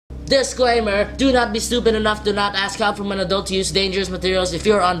Disclaimer, do not be stupid enough to not ask help from an adult to use dangerous materials if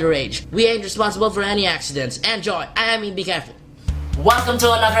you're underage. We ain't responsible for any accidents. Enjoy. I mean, be careful. Welcome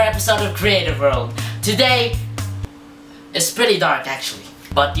to another episode of Creative World. Today, it's pretty dark actually.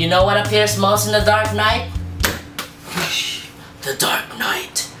 But you know what appears most in the dark night? The Dark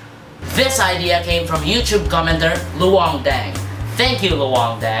Knight. This idea came from YouTube commenter Luong Dang. Thank you,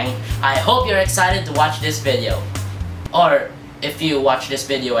 Luong Dang. I hope you're excited to watch this video. Or if you watch this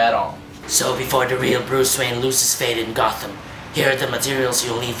video at all. So before the real Bruce Wayne loses faith in Gotham, here are the materials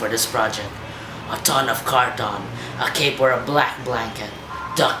you'll need for this project. A ton of carton, a cape or a black blanket,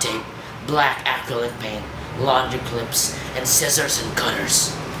 duct tape, black acrylic paint, laundry clips, and scissors and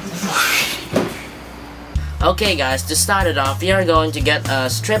cutters. Okay guys, to start it off, we are going to get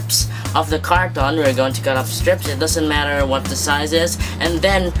strips of the carton. We're going to cut up strips, it doesn't matter what the size is. And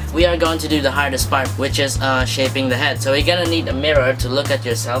then we are going to do the hardest part, which is shaping the head. So you're gonna need a mirror to look at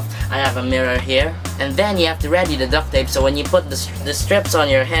yourself. I have a mirror here. And then you have to ready the duct tape, so when you put the strips on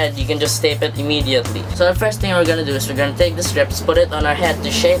your head, you can just tape it immediately. So the first thing we're gonna do is we're gonna take the strips, put it on our head to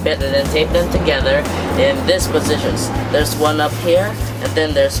shape it, and then tape them together in these positions. There's one up here, and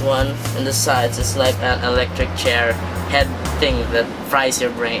then there's one in the sides. It's like an electric chair head thing that fries your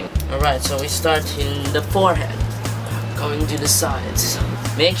brain. Alright, so we start in the forehead, going to the sides.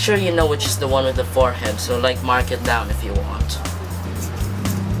 Make sure you know which is the one with the forehead, so like mark it down if you want.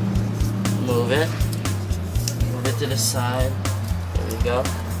 Move it to the side. There we go.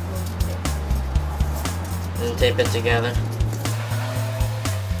 And tape it together.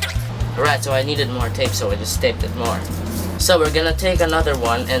 Alright, so I needed more tape, so I just taped it more. So we're gonna take another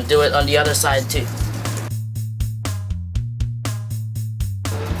one and do it on the other side too.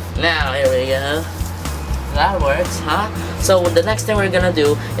 Now, here we go. That works, huh? So the next thing we're gonna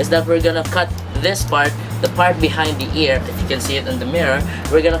do is that we're gonna cut this part, the part behind the ear, if you can see it in the mirror.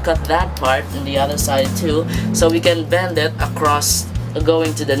 We're gonna cut that part on the other side too, so we can bend it across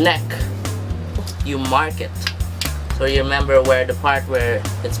going to the neck. You mark it, so you remember where the part where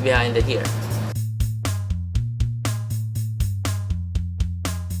it's behind the ear.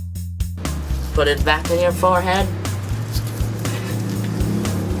 Put it back in your forehead.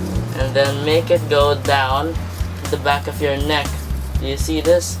 And then make it go down the back of your neck. Do you see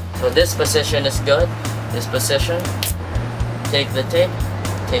this? So this position is good. This position. Take the tape.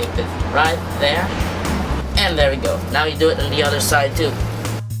 Tape it right there. And there we go. Now you do it on the other side too.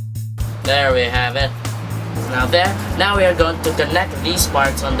 There we have it. Now there. Now we are going to connect these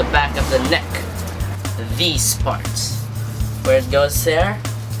parts on the back of the neck. These parts. Where it goes there.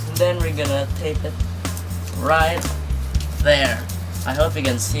 And then we're gonna tape it right there. I hope you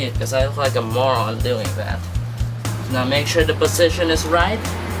can see it because I look like a moron doing that. Now make sure the position is right,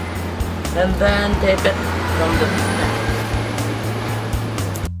 and then tape it from the back.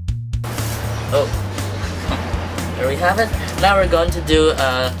 Oh, there we have it. Now we're going to do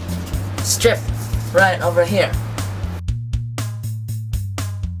a strip right over here.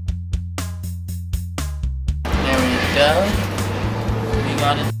 There we go. We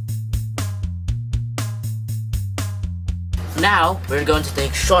got it. Now we're going to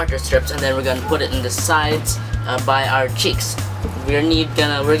take shorter strips and then we're gonna put it in the sides by our cheeks. We're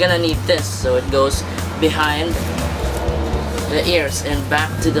gonna need this, so it goes behind the ears and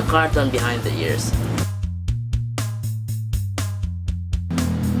back to the carton behind the ears.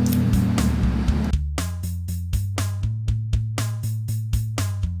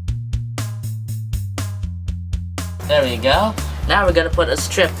 There we go. Now we're gonna put a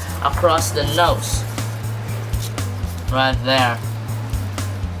strip across the nose. Right there.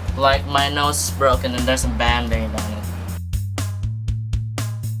 Like my nose is broken and there's a band-aid on it.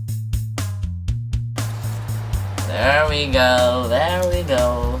 There we go, there we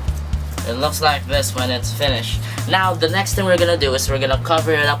go. It looks like this when it's finished. Now the next thing we're gonna do is we're gonna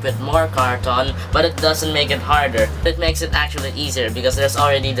cover it up with more carton, but it doesn't make it harder. It makes it actually easier because there's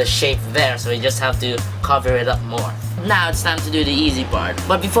already the shape there, so we just have to cover it up more. Now it's time to do the easy part.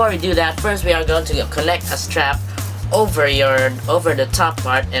 But before we do that, first we are going to connect a strap over the top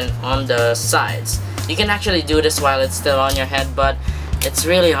part and on the sides. You can actually do this while it's still on your head, but it's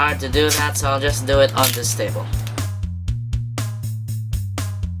really hard to do that, so I'll just do it on this table.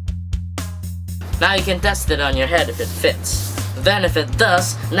 Now you can test it on your head if it fits. Then if it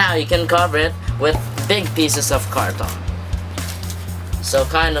does, now you can cover it with big pieces of carton. So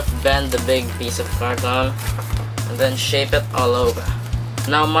kind of bend the big piece of carton and then shape it all over.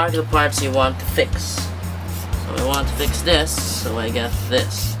 Now mark the parts you want to fix. So I want to fix this, so I get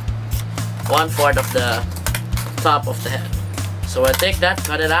this. 1/4 of the top of the head. So I take that,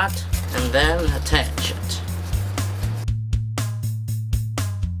 cut it out, and then attach it.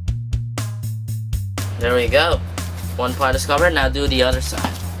 There we go. One part is covered. Now do the other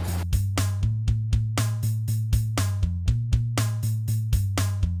side.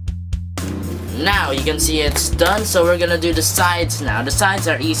 Now you can see it's done, so we're gonna do the sides now. The sides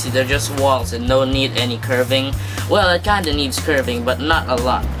are easy, they're just walls and don't need any curving. Well, it kinda needs curving, but not a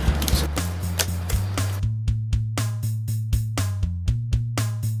lot.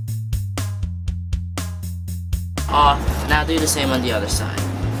 Now do the same on the other side.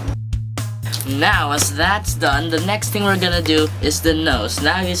 Now as that's done, the next thing we're gonna do is the nose.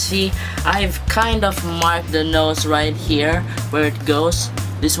 Now you see, I've kind of marked the nose right here where it goes.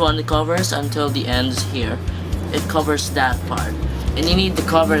 This one covers until the ends here. It covers that part. And you need to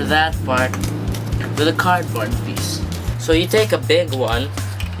cover that part with a cardboard piece. So you take a big one,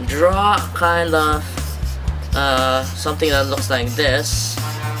 draw kind of something that looks like this.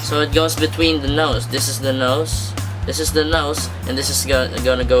 So it goes between the nose. This is the nose. This is the nose, and this is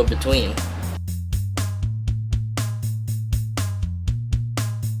gonna go between.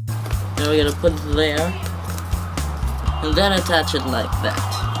 Then we're gonna put it there, and then attach it like that.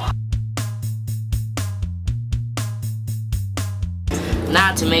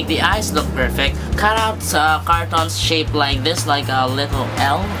 Now to make the eyes look perfect, cut out cartons shaped like this, like a little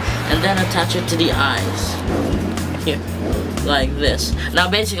L, and then attach it to the eyes. Here, like this. Now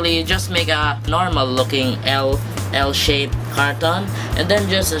basically you just make a normal looking L-shaped carton, and then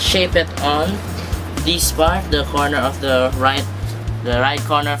just shape it on this part, the corner of the right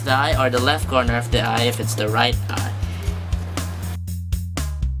corner of the eye, or the left corner of the eye if it's the right eye.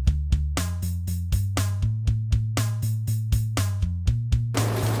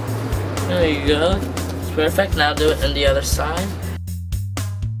 There you go. It's perfect. Now do it on the other side.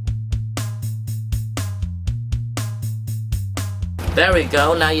 There we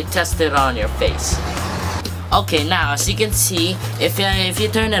go. Now you test it on your face. Okay, now as you can see, if you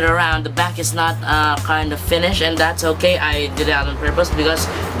turn it around, the back is not kind of finished, and that's okay. I did it on purpose because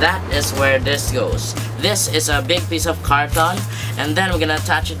that is where this goes. This is a big piece of carton, and then we're gonna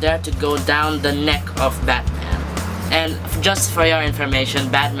attach it there to go down the neck of Batman. And just for your information,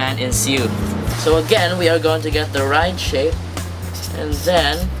 Batman is you. So again, we are going to get the right shape, and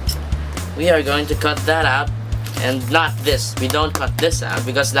then we are going to cut that out, and not this. We don't cut this out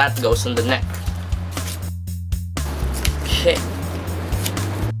because that goes on the neck. Okay.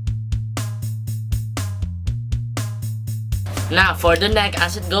 Now for the neck,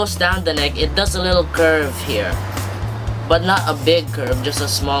 as it goes down the neck, it does a little curve here, but not a big curve, just a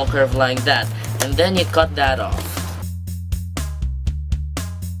small curve like that, and then you cut that off.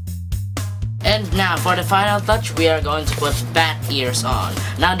 And now for the final touch, we are going to put bat ears on.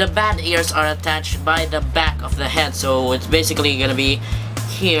 Now the bat ears are attached by the back of the head, so it's basically gonna be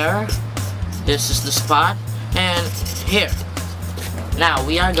here. This is the spot, and here. Now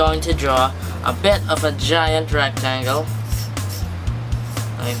we are going to draw a bit of a giant rectangle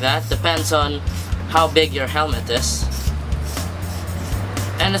like that, depends on how big your helmet is,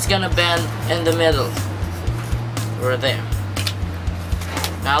 and it's gonna bend in the middle over there.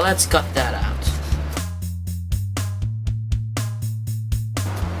 Now let's cut that out.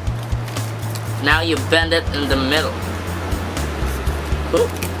 Now you bend it in the middle. Ooh.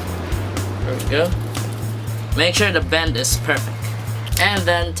 There we go. Make sure the bend is perfect. And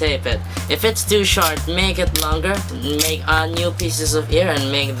then tape it. If it's too short, make it longer. Make new pieces of ear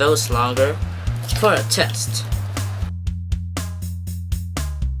and make those longer for a test.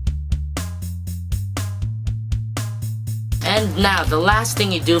 And now the last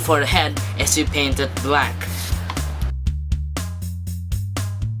thing you do for the head is you paint it black.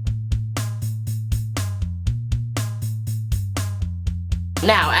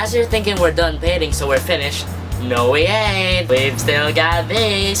 Now, as you're thinking we're done painting, so we're finished, no we ain't. We've still got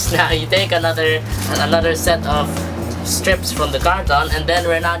this. Now you take another set of strips from the carton, and then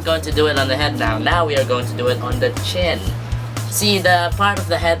we're not going to do it on the head now. Now we are going to do it on the chin. See, the part of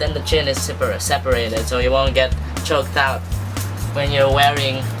the head and the chin is separated, so you won't get choked out when you're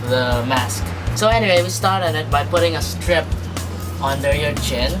wearing the mask. So anyway, we started it by putting a strip under your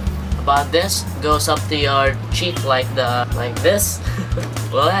chin. About this, goes up to your cheek like this.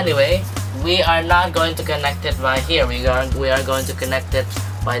 Well, anyway, we are not going to connect it by here. We are going to connect it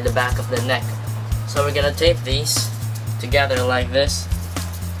by the back of the neck. So we're gonna tape these together like this.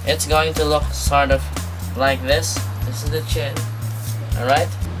 It's going to look sort of like this. This is the chin. All right,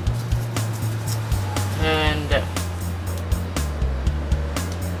 and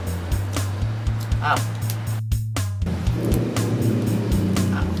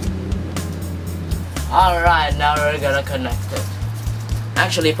Alright, now we're gonna connect it.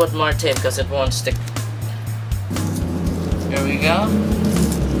 Actually, put more tape because it won't stick. Here we go.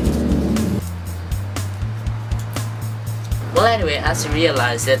 anyway, as you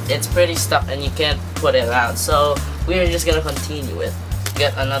realize that it's pretty stuck and you can't put it out, so we're just gonna continue with.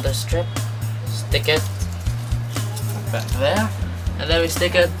 Get another strip, stick it back there, and then we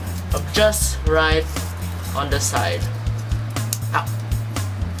stick it up just right on the side. Ow.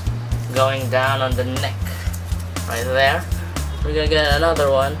 Going down on the neck, right there. We're gonna get another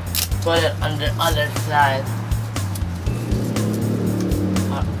one, put it on the other side.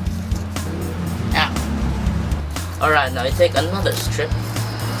 Alright, now you take another strip,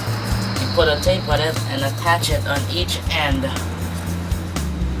 you put a tape on it and attach it on each end.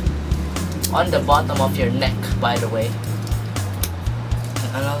 On the bottom of your neck, by the way.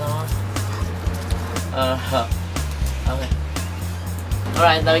 Another one. Okay.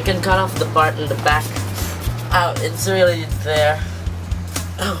 Alright, now we can cut off the part in the back. Ow, it's really there.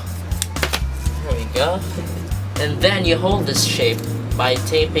 Oh. There we go. And then you hold this shape by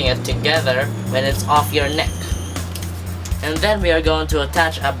taping it together when it's off your neck. And then we are going to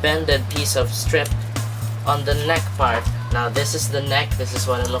attach a bended piece of strip on the neck part. Now this is the neck, this is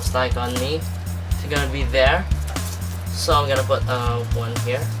what it looks like on me. It's gonna be there. So I'm gonna put one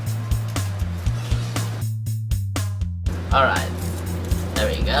here. Alright, there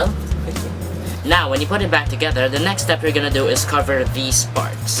we go. Now when you put it back together, the next step you're gonna do is cover these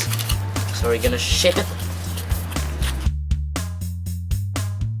parts. So we're gonna shape it.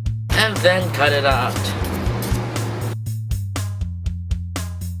 And then cut it out.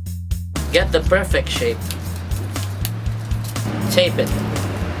 Get the perfect shape. Tape it.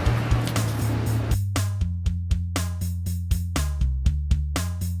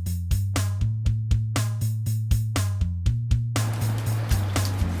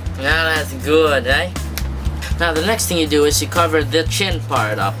 Now that's good, eh? Now the next thing you do is you cover the chin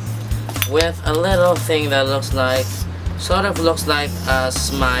part up with a little thing that looks like, sort of looks like a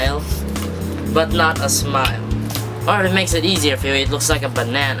smile, but not a smile. Or it makes it easier for you, it looks like a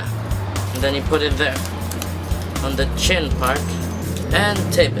banana. And then you put it there on the chin part and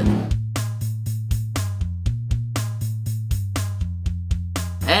tape it.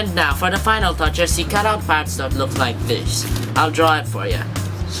 And now for the final touches, you cut out parts that look like this. I'll draw it for you.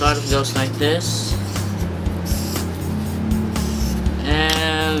 Sort of goes like this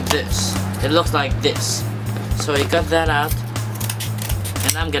and this. It looks like this. So you cut that out,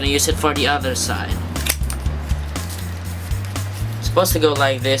 and I'm gonna use it for the other side. It's supposed to go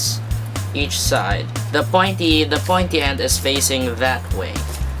like this each side. The pointy end is facing that way.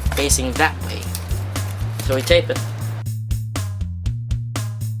 Facing that way. So we tape it.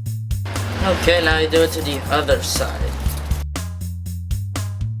 Okay, now you do it to the other side.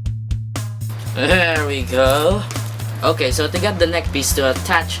 There we go. Okay, so to get the neck piece to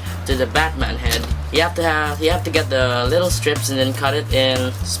attach to the Batman head, you have to get the little strips and then cut it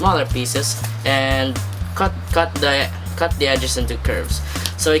in smaller pieces and cut the edges into curves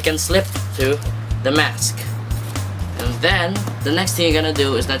so it can slip to the mask. And then the next thing you're gonna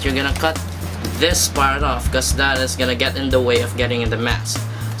do is that you're gonna cut this part off because that is gonna get in the way of getting in the mask.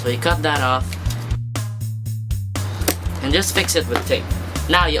 So you cut that off and just fix it with tape.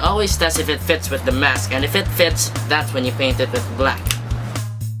 Now you always test if it fits with the mask, and if it fits, that's when you paint it with black.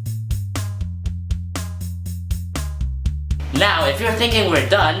 Now if you're thinking we're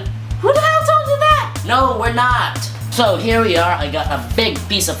done, who the hell told you that? No, we're not. So here we are, I got a big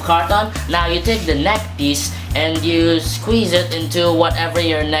piece of carton. Now you take the neck piece and you squeeze it into whatever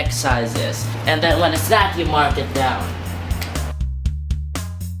your neck size is. And then when it's that, you mark it down.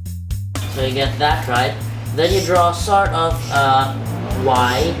 So you get that right. Then you draw sort of a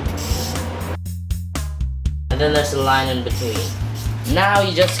Y. And then there's a line in between. Now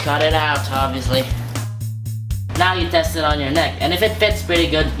you just cut it out, obviously. Now you test it on your neck. And if it fits pretty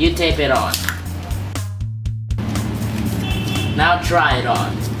good, you tape it on. Now try it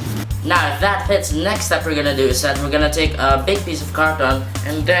on. Now if that fits, the next step we're gonna do is that we're gonna take a big piece of carton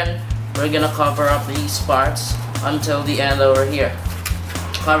and then we're gonna cover up these parts until the end over here.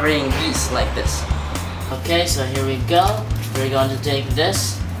 Covering these like this. Okay, so here we go. We're going to take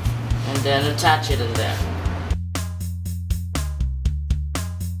this and then attach it in there.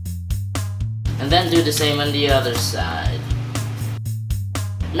 And then do the same on the other side.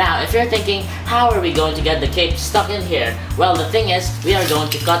 Now, if you're thinking, how are we going to get the cape stuck in here? Well, the thing is, we are going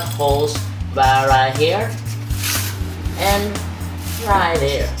to cut holes by right here and right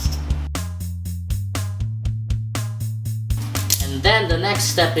here. And then the next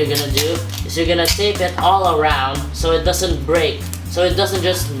step you're gonna do is you're gonna tape it all around so it doesn't break. So it doesn't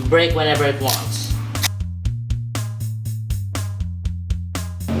just break whenever it wants.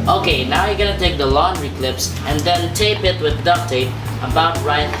 Okay, now you're gonna take the laundry clips and then tape it with duct tape about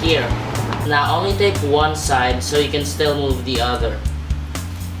right here. Now only tape one side so you can still move the other.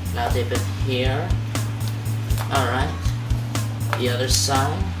 Now tape it here. Alright. The other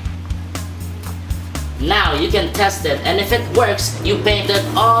side. Now you can test it, and if it works, you paint it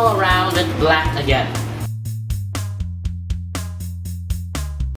all around with black again.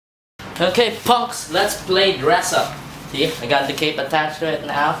 Okay, punks, let's play dress up. See, I got the cape attached to it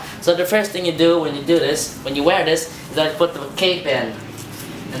now. So the first thing you do when you do this, when you wear this, is that you put the cape in.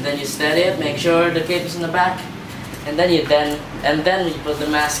 And then you steady it, make sure the cape is in the back. And then you put the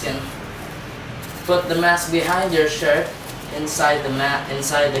mask in. Put the mask behind your shirt, inside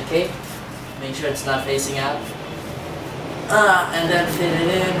the cape. Make sure it's not facing out. And then fit it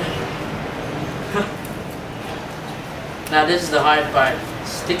in. Now this is the hard part.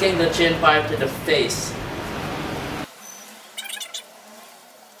 Sticking the chin part to the face.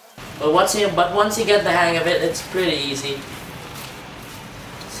 But once you get the hang of it, it's pretty easy.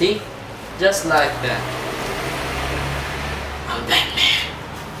 See? Just like that. I'm Batman.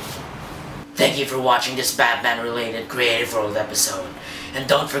 Thank you for watching this Batman related Creative World episode. And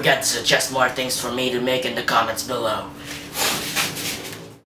don't forget to suggest more things for me to make in the comments below.